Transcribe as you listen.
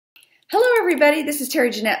Hello everybody, this is Terry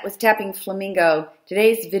Jeanette with Tapping Flamingo.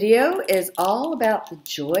 Today's video is all about the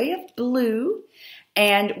Joy of Blue,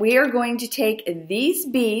 and we are going to take these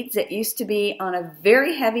beads that used to be on a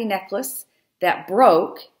very heavy necklace that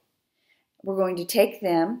broke. We're going to take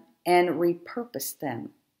them and repurpose them.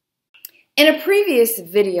 In a previous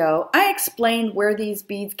video, I explained where these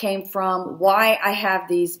beads came from, why I have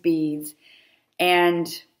these beads, and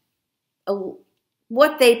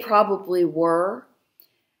what they probably were,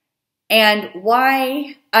 and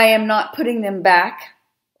why I am not putting them back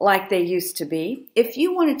like they used to be. If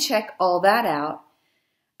you want to check all that out,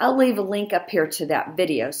 I'll leave a link up here to that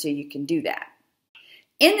video so you can do that.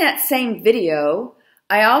 In that same video,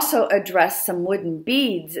 I also addressed some wooden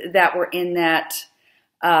beads that were in that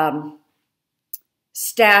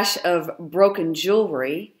stash of broken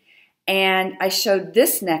jewelry, and I showed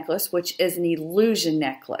this necklace, which is an illusion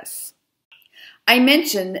necklace. I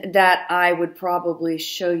mentioned that I would probably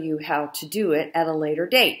show you how to do it at a later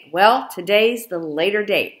date. Well, today's the later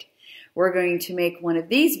date. We're going to make one of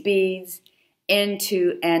these beads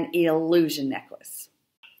into an illusion necklace.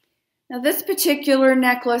 Now this particular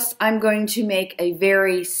necklace, I'm going to make a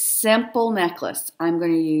very simple necklace. I'm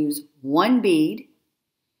going to use one bead,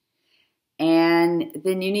 and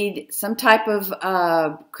then you need some type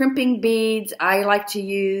of crimping beads. I like to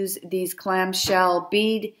use these clamshell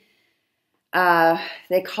bead.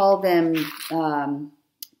 They call them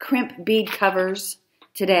crimp bead covers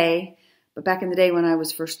today, but back in the day when I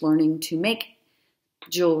was first learning to make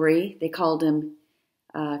jewelry, they called them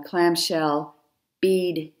clamshell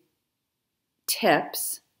bead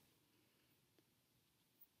tips.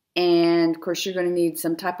 And of course you're going to need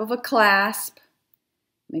some type of a clasp,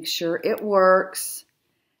 make sure it works,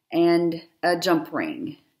 and a jump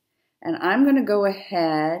ring. And I'm going to go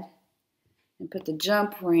ahead and put the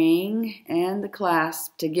jump ring and the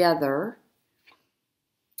clasp together.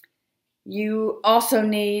 You also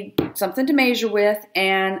need something to measure with,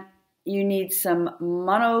 and you need some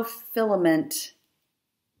monofilament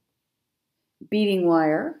beading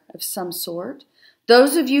wire of some sort.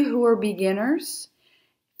 Those of you who are beginners,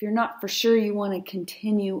 if you're not for sure you want to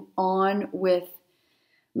continue on with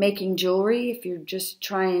making jewelry, if you're just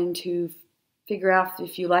trying to figure out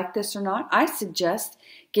if you like this or not, I suggest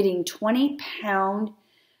getting 20-pound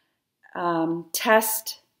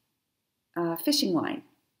test fishing line.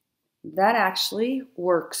 That actually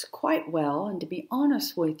works quite well, and to be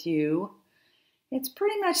honest with you, it's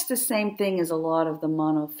pretty much the same thing as a lot of the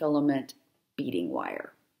monofilament beading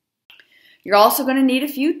wire. You're also going to need a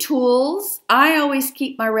few tools. I always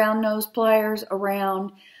keep my round nose pliers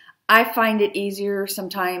around. I find it easier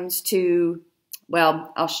sometimes to,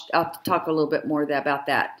 well, I'll talk a little bit more about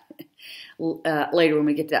that later when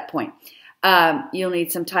we get to that point. You'll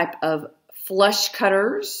need some type of flush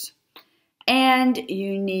cutters, and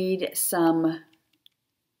you need some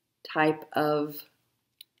type of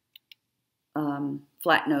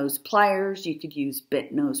flat nose pliers. You could use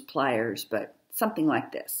bent nose pliers, but something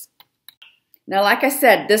like this. Now, like I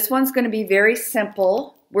said, this one's going to be very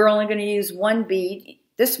simple. We're only going to use one bead.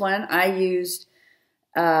 This one I used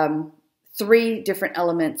 3 different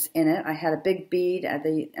elements in it. I had a big bead,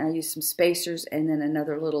 I used some spacers, and then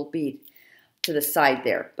another little bead to the side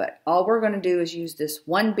there. But all we're going to do is use this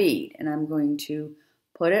one bead, and I'm going to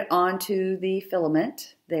put it onto the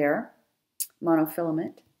filament there,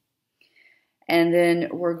 monofilament. And then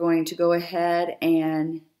we're going to go ahead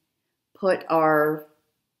and put our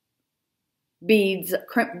beads,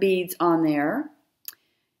 crimp beads on there.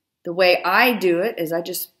 The way I do it is I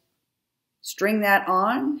just string that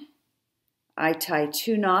on. I tie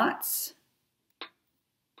 2 knots,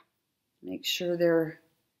 make sure they're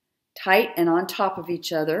tight and on top of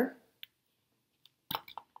each other.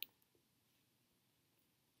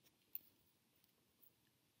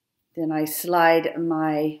 Then I slide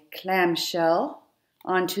my clamshell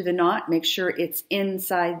onto the knot, make sure it's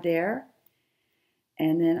inside there,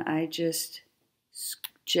 and then I just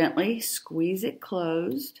gently squeeze it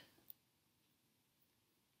closed.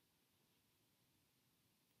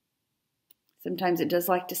 Sometimes it does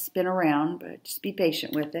like to spin around, but just be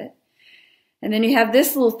patient with it. And then you have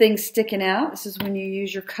this little thing sticking out. This is when you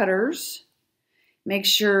use your cutters. Make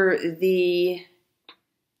sure the,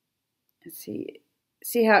 let's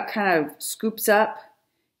see how it kind of scoops up?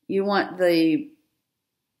 You want the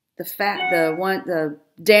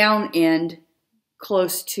down end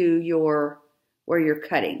close to where you're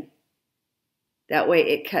cutting. That way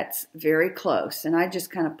it cuts very close. And I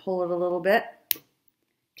just kind of pull it a little bit.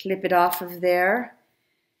 Clip it off of there,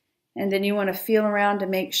 and then you want to feel around to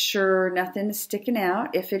make sure nothing is sticking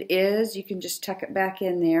out. If it is, you can just tuck it back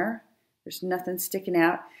in there. There's nothing sticking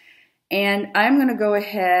out. And I'm going to go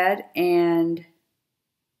ahead and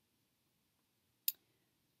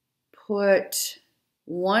put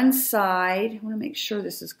one side. I want to make sure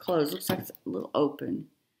this is closed. Looks like it's a little open.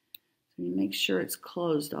 So you make sure it's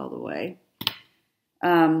closed all the way.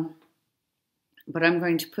 But I'm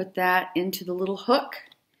going to put that into the little hook.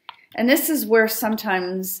 And this is where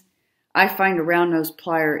sometimes I find a round nose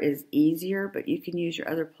plier is easier, but you can use your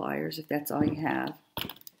other pliers if that's all you have.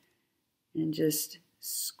 And just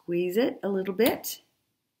squeeze it a little bit.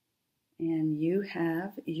 And you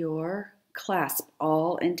have your clasp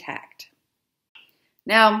all intact.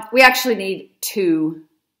 Now, we actually need 2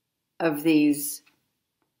 of these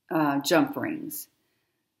jump rings.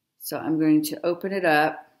 So I'm going to open it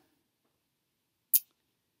up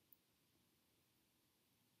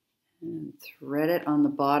and thread it on the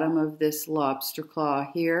bottom of this lobster claw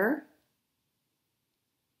here.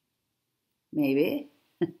 Maybe.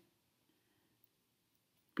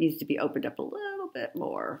 Needs to be opened up a little bit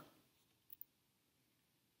more.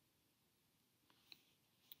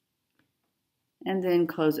 And then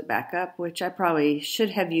close it back up, which I probably should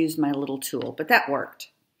have used my little tool, but that worked.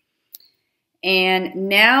 And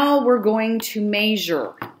now we're going to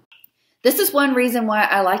measure. This is one reason why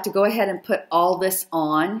I like to go ahead and put all this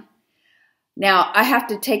on. Now, I have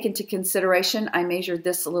to take into consideration, I measured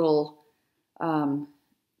this little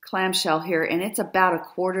clamshell here, and it's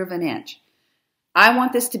about 1/4 of an inch. I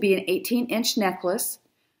want this to be an 18-inch necklace,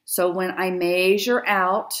 so when I measure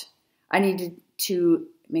out, I need to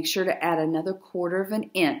make sure to add another 1/4 of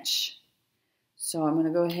an inch. So I'm going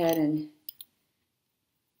to go ahead and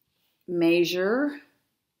measure,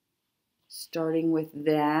 starting with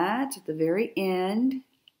that at the very end,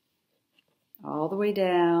 all the way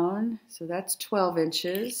down. So that's 12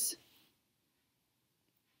 inches.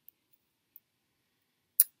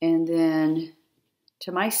 And then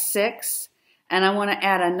to my 6, and I want to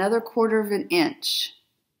add another 1/4 of an inch.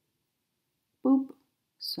 Boop.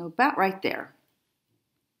 So about right there.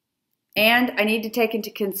 And I need to take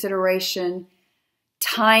into consideration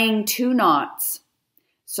tying 2 knots.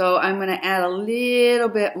 So I'm going to add a little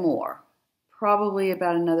bit more, probably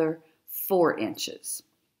about another 4 inches.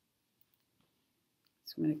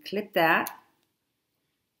 So I'm going to clip that.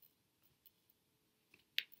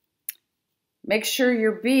 Make sure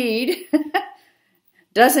your bead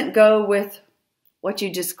doesn't go with what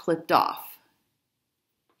you just clipped off.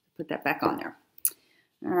 Put that back on there.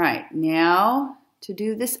 All right, now to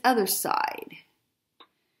do this other side.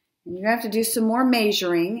 And you're going to have to do some more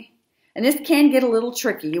measuring. And this can get a little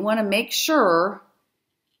tricky. You want to make sure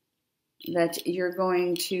that you're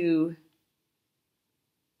going to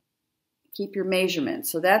keep your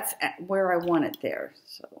measurements. So that's where I want it there.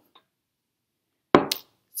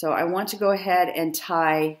 So I want to go ahead and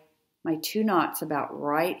tie my 2 knots about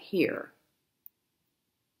right here.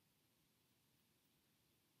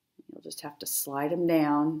 You'll just have to slide them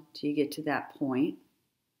down till you get to that point.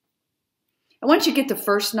 And once you get the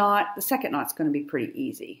first knot, the second knot's going to be pretty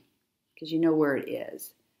easy because you know where it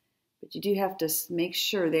is. But you do have to make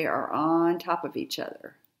sure they are on top of each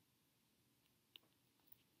other.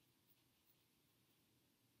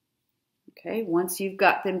 Okay, once you've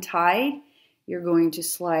got them tied, you're going to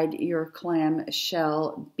slide your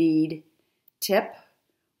clamshell bead tip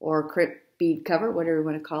or crip bead cover, whatever you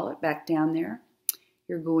want to call it, back down there.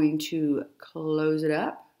 You're going to close it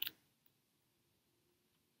up.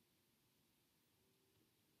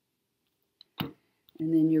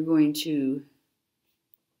 And then you're going to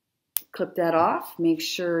clip that off. Make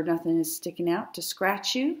sure nothing is sticking out to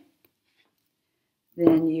scratch you.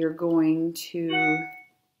 Then you're going to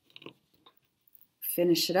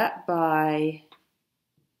finish it up by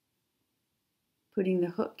putting the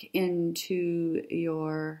hook into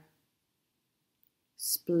your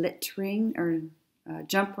split ring or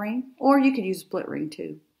jump ring, or you could use split ring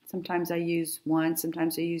too. Sometimes I use one,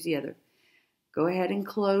 sometimes I use the other. Go ahead and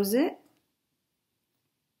close it.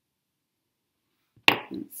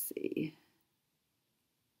 Let's see.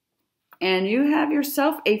 And you have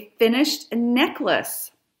yourself a finished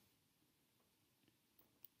necklace.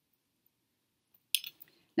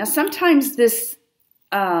 Now sometimes this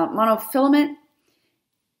monofilament,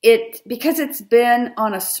 because it's been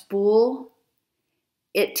on a spool,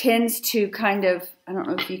 it tends to kind of, I don't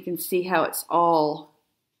know if you can see how it's all,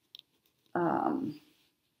 see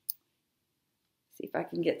if I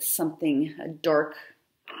can get something, a dark,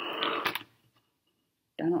 I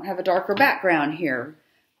don't have a darker background here,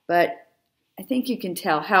 but I think you can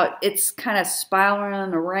tell how it's kind of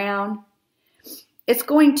spiraling around. It's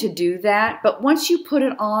going to do that, but once you put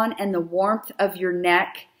it on and the warmth of your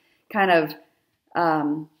neck kind of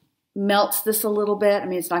melts this a little bit, I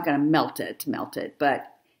mean, it's not going to melt it, but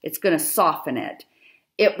it's going to soften it.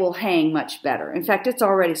 It will hang much better. In fact, it's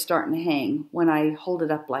already starting to hang when I hold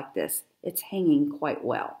it up like this. It's hanging quite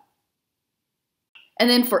well. And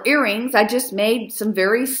then for earrings, I just made some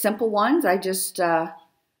very simple ones. I just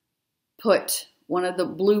put one of the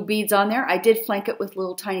blue beads on there. I did flank it with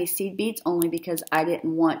little tiny seed beads only because I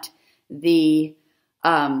didn't want the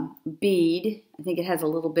bead. I think it has a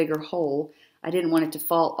little bigger hole. I didn't want it to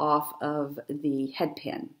fall off of the head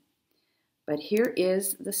pin. But here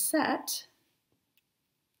is the set.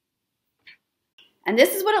 And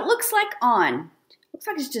this is what it looks like on. Looks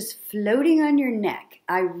like it's just floating on your neck.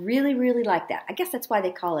 I really, really like that. I guess that's why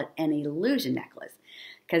they call it an illusion necklace,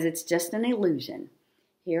 because it's just an illusion.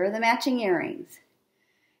 Here are the matching earrings.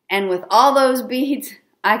 And with all those beads,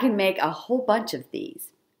 I can make a whole bunch of these.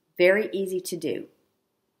 Very easy to do.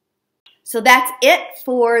 So that's it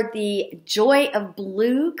for the Joy of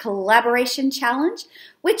Blue Collaboration Challenge,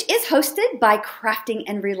 which is hosted by Crafting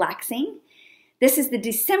and Relaxing. This is the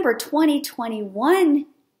December 2021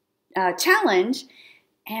 challenge,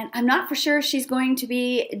 and I'm not for sure if she's going to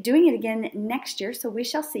be doing it again next year, so we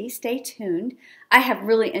shall see. Stay tuned. I have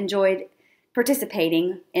really enjoyed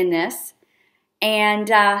participating in this, and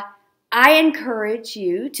I encourage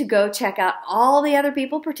you to go check out all the other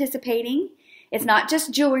people participating. It's not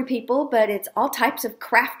just jewelry people, but it's all types of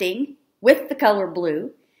crafting with the color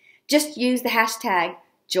blue. Just use the hashtag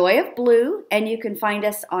Joy of Blue, and you can find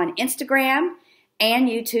us on Instagram and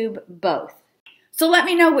YouTube both. So let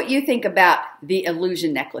me know what you think about the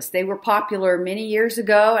illusion necklace. They were popular many years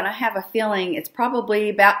ago, and I have a feeling it's probably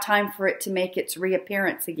about time for it to make its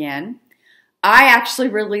reappearance again. I actually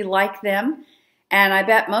really like them, and I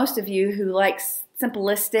bet most of you who like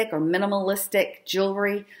simplistic or minimalistic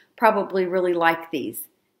jewelry probably really like these.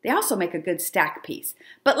 They also make a good stack piece.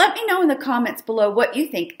 But let me know in the comments below what you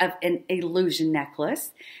think of an illusion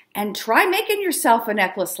necklace, and try making yourself a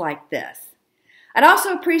necklace like this. I'd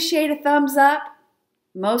also appreciate a thumbs up.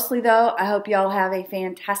 Mostly though, I hope y'all have a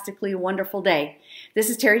fantastically wonderful day. This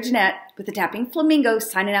is Terry Jeanette with the Tapping Flamingo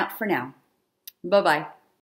signing out for now. Bye-bye.